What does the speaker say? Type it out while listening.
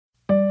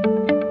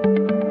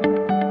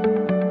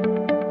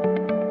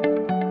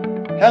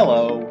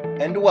Hello,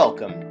 and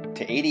welcome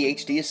to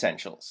ADHD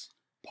Essentials,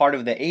 part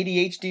of the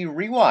ADHD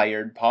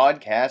Rewired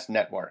podcast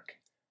network.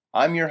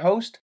 I'm your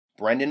host,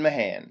 Brendan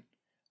Mahan.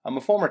 I'm a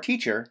former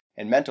teacher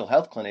and mental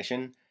health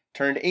clinician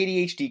turned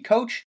ADHD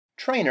coach,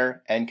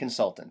 trainer, and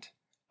consultant.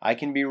 I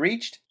can be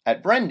reached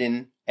at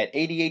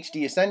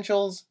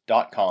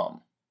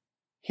brendan@adhdessentials.com.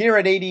 Here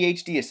at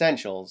ADHD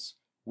Essentials,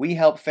 we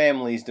help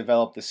families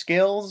develop the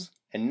skills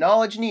and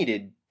knowledge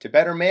needed to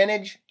better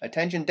manage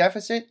attention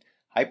deficit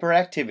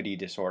hyperactivity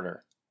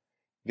disorder.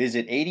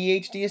 Visit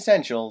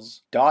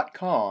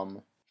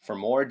ADHDessentials.com for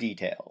more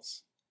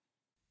details.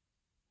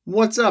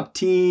 What's up,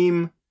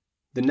 team?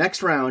 The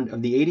next round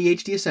of the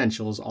ADHD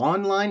Essentials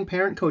online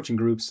parent coaching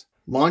groups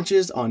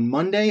launches on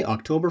Monday,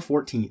 October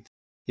 14th.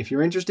 If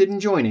you're interested in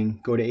joining,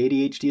 go to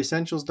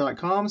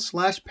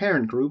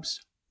ADHDessentials.com/parentgroups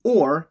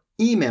or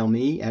email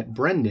me at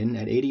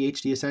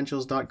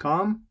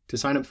brendan@adhdessentials.com to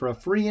sign up for a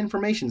free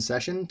information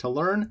session to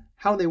learn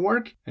how they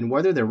work and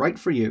whether they're right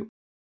for you.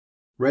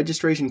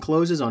 Registration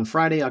closes on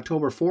Friday,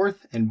 October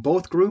 4th, and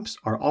both groups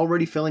are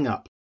already filling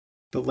up.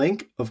 The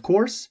link, of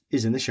course,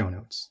 is in the show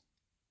notes.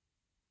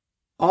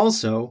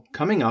 Also,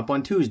 coming up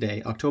on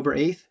Tuesday, October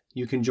 8th,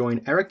 you can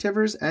join Eric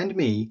Tivers and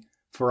me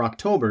for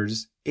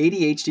October's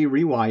ADHD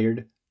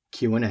Rewired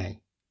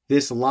Q&A.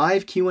 This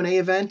live Q&A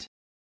event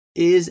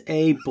is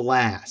a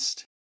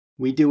blast.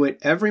 We do it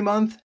every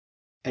month,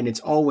 and it's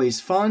always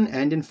fun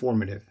and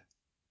informative.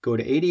 Go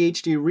to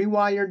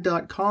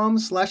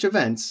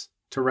adhdrewired.com/events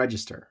to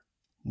register.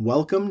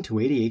 Welcome to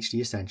ADHD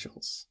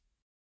Essentials.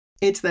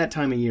 It's that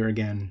time of year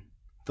again.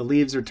 The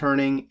leaves are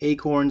turning,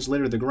 acorns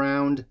litter the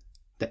ground,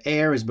 the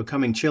air is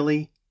becoming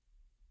chilly.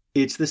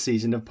 It's the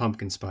season of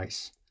pumpkin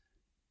spice.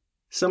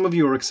 Some of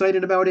you are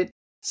excited about it,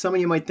 some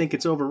of you might think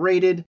it's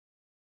overrated,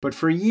 but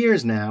for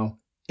years now,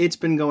 it's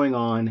been going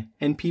on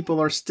and people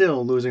are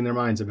still losing their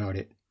minds about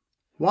it.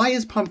 Why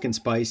is pumpkin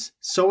spice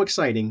so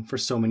exciting for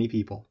so many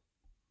people?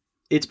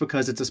 It's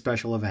because it's a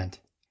special event.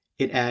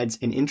 It adds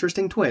an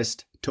interesting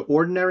twist to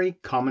ordinary,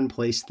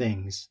 commonplace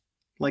things,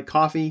 like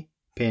coffee,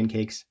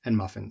 pancakes, and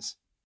muffins.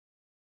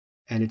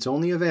 And it's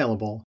only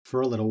available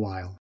for a little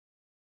while.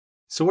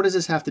 So what does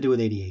this have to do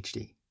with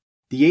ADHD?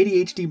 The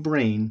ADHD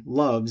brain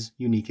loves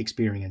unique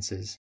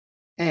experiences,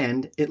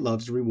 and it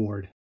loves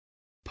reward.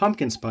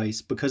 Pumpkin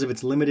spice, because of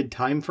its limited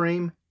time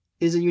frame,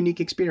 is a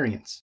unique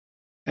experience.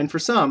 And for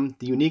some,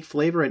 the unique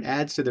flavor it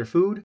adds to their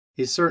food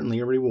is certainly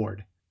a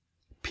reward.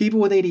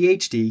 People with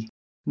ADHD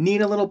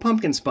need a little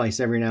pumpkin spice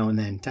every now and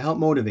then to help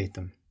motivate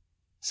them.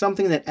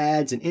 Something that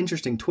adds an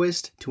interesting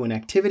twist to an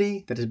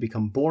activity that has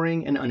become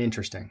boring and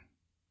uninteresting.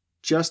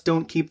 Just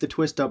don't keep the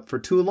twist up for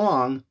too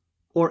long,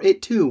 or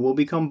it too will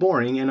become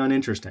boring and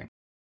uninteresting.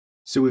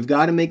 So we've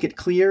got to make it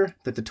clear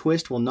that the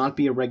twist will not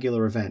be a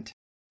regular event.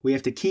 We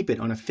have to keep it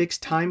on a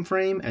fixed time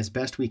frame as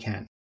best we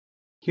can.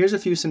 Here's a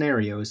few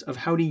scenarios of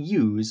how to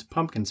use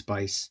pumpkin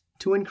spice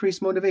to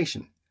increase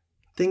motivation.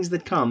 Things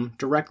that come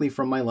directly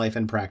from my life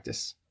and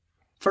practice.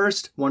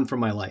 First, one from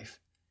my life.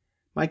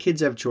 My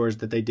kids have chores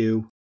that they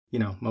do,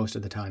 most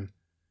of the time.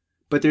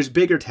 But there's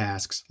bigger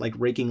tasks, like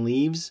raking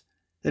leaves,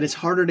 that it's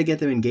harder to get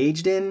them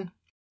engaged in,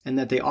 and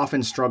that they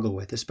often struggle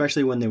with,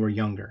 especially when they were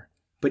younger.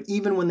 But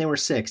even when they were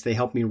 6, they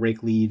helped me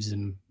rake leaves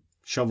and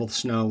shovel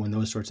snow and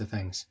those sorts of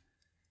things.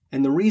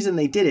 And the reason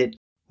they did it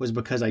was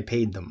because I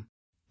paid them.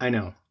 I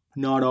know,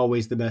 not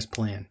always the best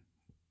plan.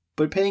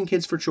 But paying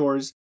kids for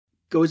chores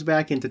goes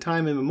back into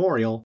time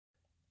immemorial,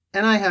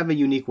 and I have a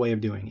unique way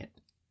of doing it.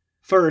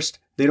 First,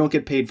 they don't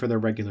get paid for their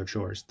regular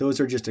chores. Those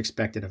are just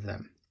expected of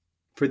them.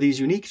 For these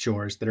unique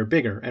chores that are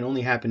bigger and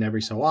only happen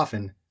every so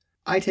often,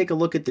 I take a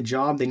look at the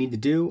job they need to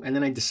do and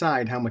then I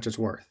decide how much it's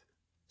worth.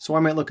 So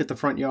I might look at the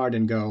front yard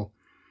and go,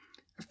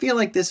 I feel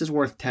like this is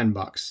worth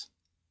 $10.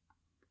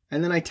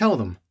 And then I tell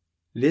them,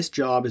 this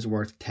job is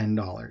worth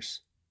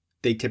 $10.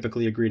 They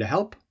typically agree to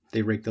help,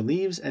 they rake the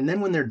leaves, and then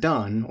when they're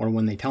done, or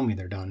when they tell me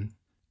they're done,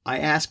 I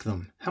ask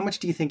them, how much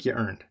do you think you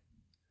earned?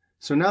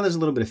 So now there's a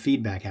little bit of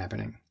feedback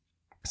happening.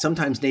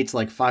 Sometimes Nate's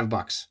like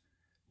 $5.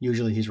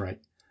 Usually he's right.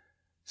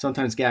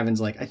 Sometimes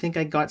Gavin's like, I think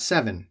I got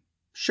 7.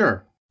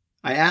 Sure.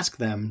 I ask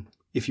them,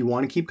 if you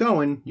want to keep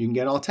going, you can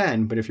get all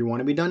 10, but if you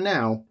want to be done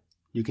now,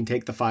 you can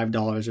take the $5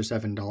 or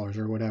 $7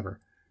 or whatever.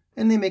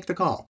 And they make the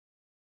call.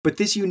 But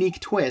this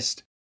unique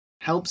twist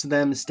helps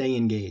them stay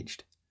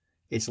engaged.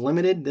 It's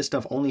limited. This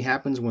stuff only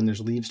happens when there's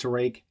leaves to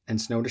rake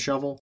and snow to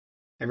shovel.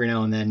 Every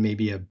now and then,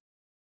 maybe a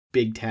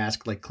big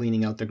task like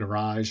cleaning out the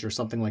garage or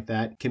something like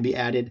that can be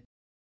added.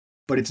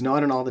 But it's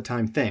not an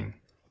all-the-time thing.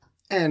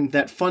 And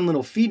that fun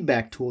little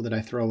feedback tool that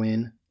I throw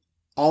in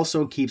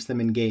also keeps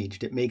them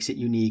engaged. It makes it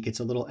unique. It's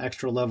a little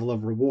extra level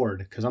of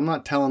reward, because I'm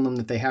not telling them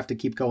that they have to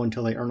keep going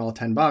until they earn all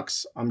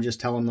 $10. I'm just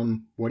telling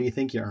them, what do you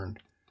think you earned?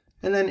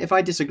 And then if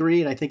I disagree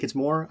and I think it's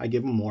more, I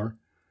give them more.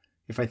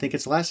 If I think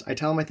it's less, I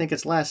tell them I think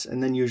it's less,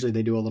 and then usually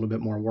they do a little bit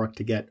more work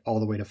to get all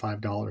the way to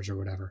 $5 or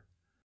whatever.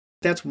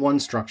 That's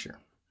one structure.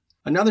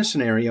 Another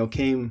scenario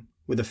came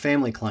with a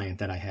family client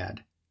that I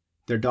had.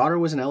 Their daughter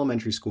was in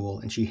elementary school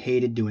and she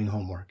hated doing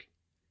homework.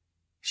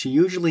 She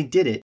usually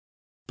did it,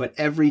 but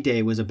every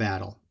day was a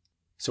battle.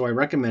 so I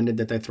recommended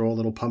that they throw a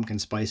little pumpkin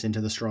spice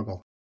into the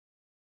struggle.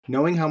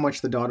 Knowing how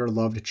much the daughter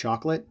loved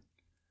chocolate,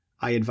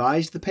 I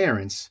advised the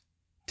parents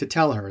to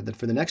tell her that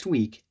for the next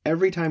week,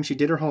 every time she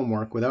did her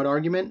homework without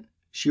argument,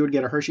 she would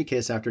get a Hershey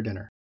Kiss after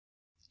dinner.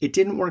 It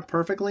didn't work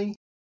perfectly.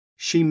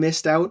 She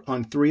missed out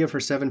on 3 of her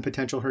 7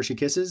 potential Hershey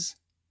Kisses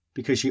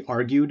because she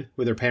argued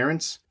with her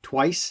parents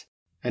twice,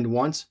 and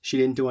once she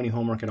didn't do any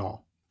homework at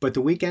all. But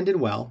the week ended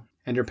well,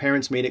 and her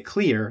parents made it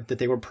clear that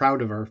they were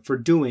proud of her for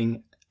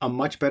doing a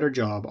much better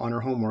job on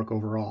her homework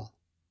overall.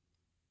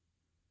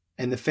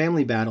 And the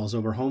family battles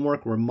over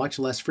homework were much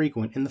less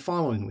frequent in the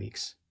following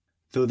weeks,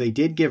 though they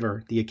did give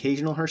her the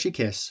occasional Hershey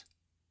Kiss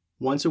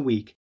once a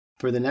week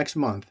for the next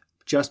month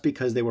just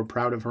because they were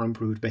proud of her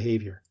improved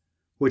behavior,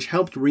 which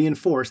helped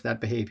reinforce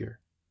that behavior.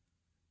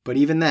 But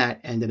even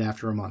that ended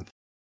after a month.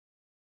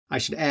 I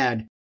should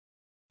add,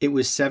 it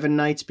was 7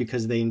 nights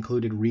because they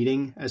included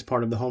reading as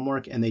part of the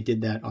homework, and they did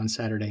that on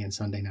Saturday and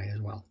Sunday night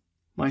as well.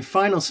 My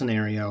final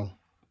scenario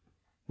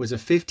was a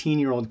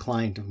 15-year-old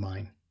client of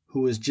mine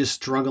who was just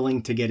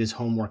struggling to get his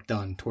homework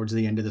done towards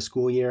the end of the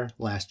school year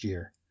last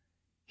year.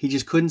 He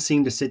just couldn't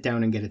seem to sit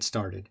down and get it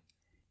started.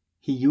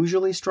 He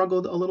usually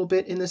struggled a little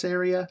bit in this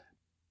area,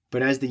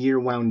 but as the year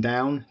wound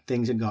down,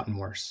 things had gotten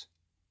worse.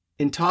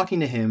 In talking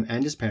to him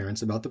and his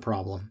parents about the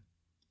problem,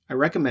 I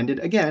recommended,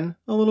 again,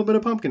 a little bit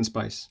of pumpkin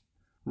spice,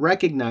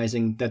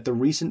 recognizing that the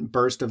recent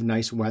burst of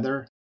nice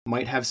weather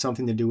might have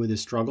something to do with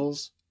his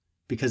struggles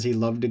because he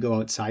loved to go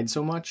outside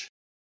so much.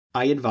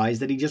 I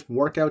advised that he just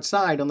work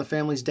outside on the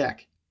family's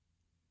deck.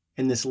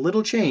 And this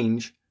little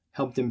change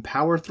helped him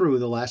power through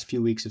the last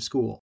few weeks of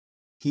school.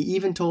 He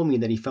even told me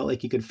that he felt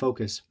like he could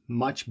focus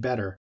much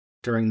better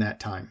during that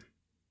time.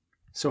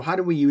 So how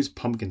do we use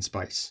pumpkin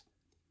spice?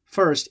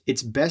 First,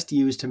 it's best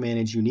used to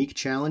manage unique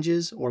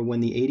challenges or when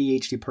the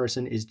ADHD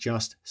person is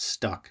just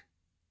stuck.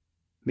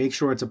 Make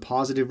sure it's a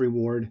positive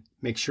reward,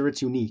 make sure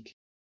it's unique,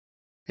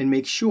 and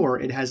make sure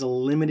it has a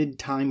limited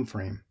time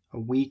frame, a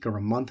week or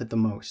a month at the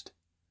most.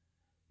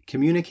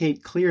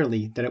 Communicate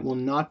clearly that it will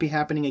not be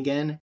happening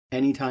again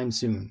anytime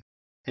soon,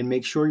 and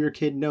make sure your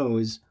kid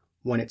knows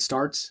when it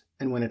starts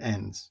and when it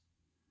ends.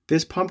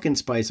 This pumpkin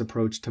spice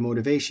approach to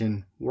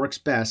motivation works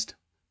best,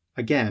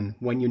 again,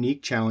 when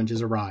unique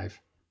challenges arrive.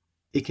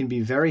 It can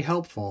be very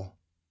helpful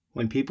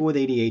when people with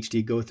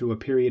ADHD go through a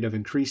period of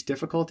increased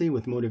difficulty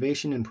with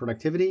motivation and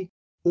productivity,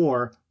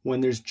 or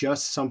when there's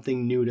just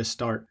something new to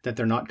start that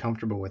they're not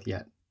comfortable with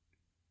yet.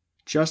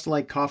 Just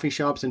like coffee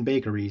shops and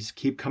bakeries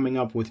keep coming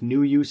up with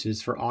new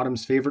uses for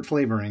autumn's favorite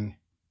flavoring,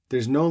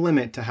 there's no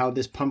limit to how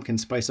this pumpkin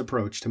spice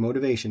approach to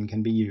motivation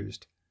can be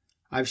used.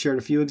 I've shared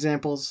a few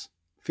examples.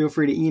 Feel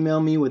free to email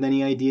me with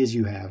any ideas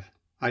you have.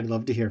 I'd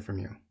love to hear from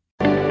you.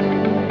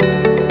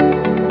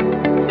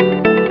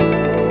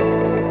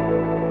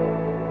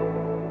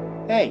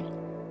 Hey,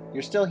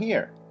 you're still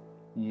here.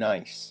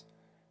 Nice.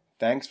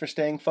 Thanks for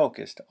staying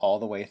focused all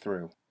the way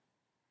through.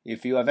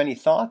 If you have any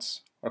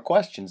thoughts or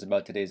questions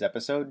about today's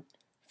episode,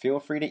 feel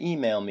free to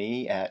email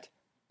me at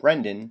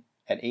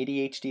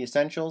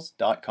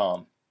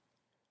brendan@adhdessentials.com.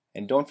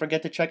 And don't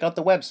forget to check out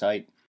the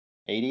website,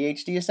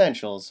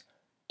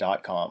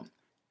 adhdessentials.com,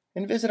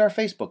 and visit our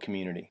Facebook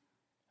community.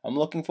 I'm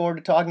looking forward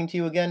to talking to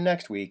you again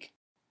next week.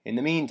 In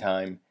the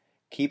meantime,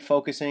 keep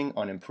focusing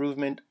on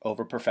improvement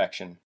over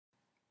perfection.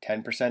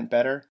 10%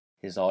 better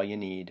is all you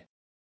need.